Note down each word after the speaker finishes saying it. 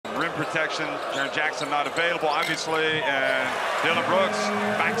protection. Jaren Jackson not available, obviously, and 딜런브룩스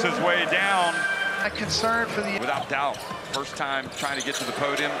backs his way down. A concern for the... Without doubt, first time trying to get to the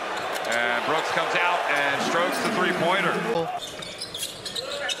podium. And Brooks comes out and strokes the three-pointer.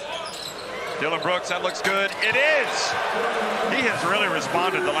 딜런브룩스, that looks good. It is! He has really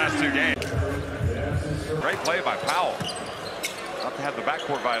responded the last two games. Great play by Powell. Not to have the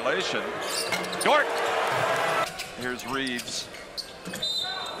backcourt violation. Dort! Here's Reeves.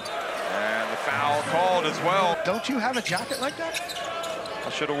 And the foul called as well. Don't you have a jacket like that? I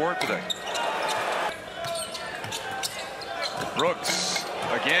should have worn it today. Brooks,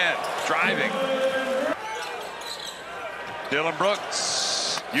 again, driving.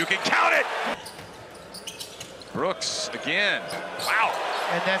 딜런브룩스, you can count it! Brooks, again, wow.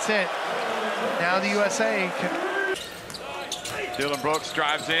 And that's it. Now the USA can... 딜런브룩스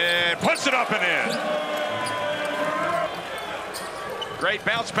drives in, puts it up and in. Great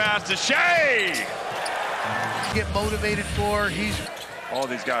bounce pass to Shea. Get motivated for, he's... All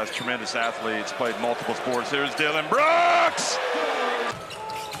these guys, tremendous athletes, played multiple sports. Here's 딜런브룩스.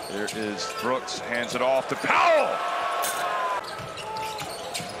 There is Brooks, hands it off to Powell.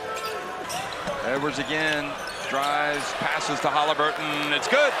 Edwards again, drives, passes to Halliburton. It's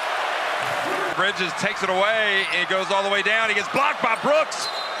good. Bridges takes it away. It goes all the way down. He gets blocked by Brooks,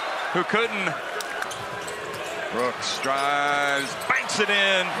 who couldn't. Brooks drives, banks it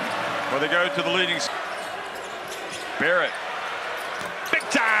in. Where they go to the leading. Barrett. Big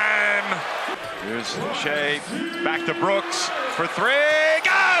time! Here's Shea, back to Brooks for three,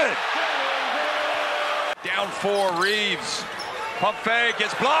 good! Down four, Reeves. Pump fake,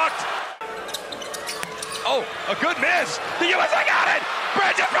 gets blocked. Oh, a good miss. The USA got it!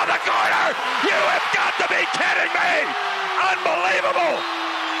 Bridges from the corner! You have got to be kidding me! Unbelievable!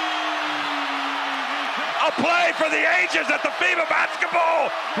 A play for the ages at the FIBA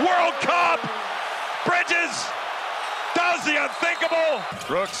Basketball World Cup! Bridges does the unthinkable.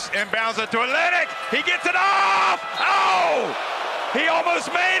 Brooks inbounds it to Atlantic. He gets it off. Oh! He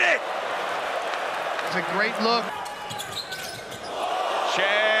almost made it. It's a great look.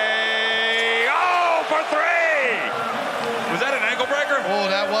 Shea. Oh, for three. Was that an ankle breaker? Oh,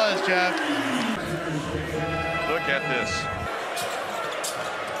 that was, Jeff. Look at this.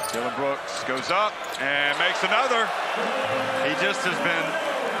 딜런브룩스 goes up and makes another. He just has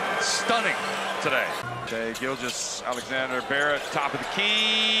been stunning today. 셰이길저스알렉산더 Barrett, top of the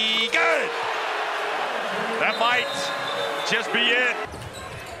key, good! That might just be it.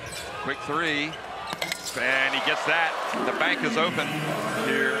 Quick three, and he gets that. The bank is open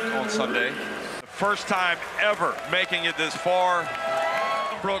here on Sunday. The first time ever making it this far.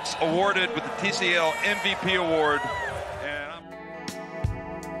 Brooks awarded with the TCL MVP award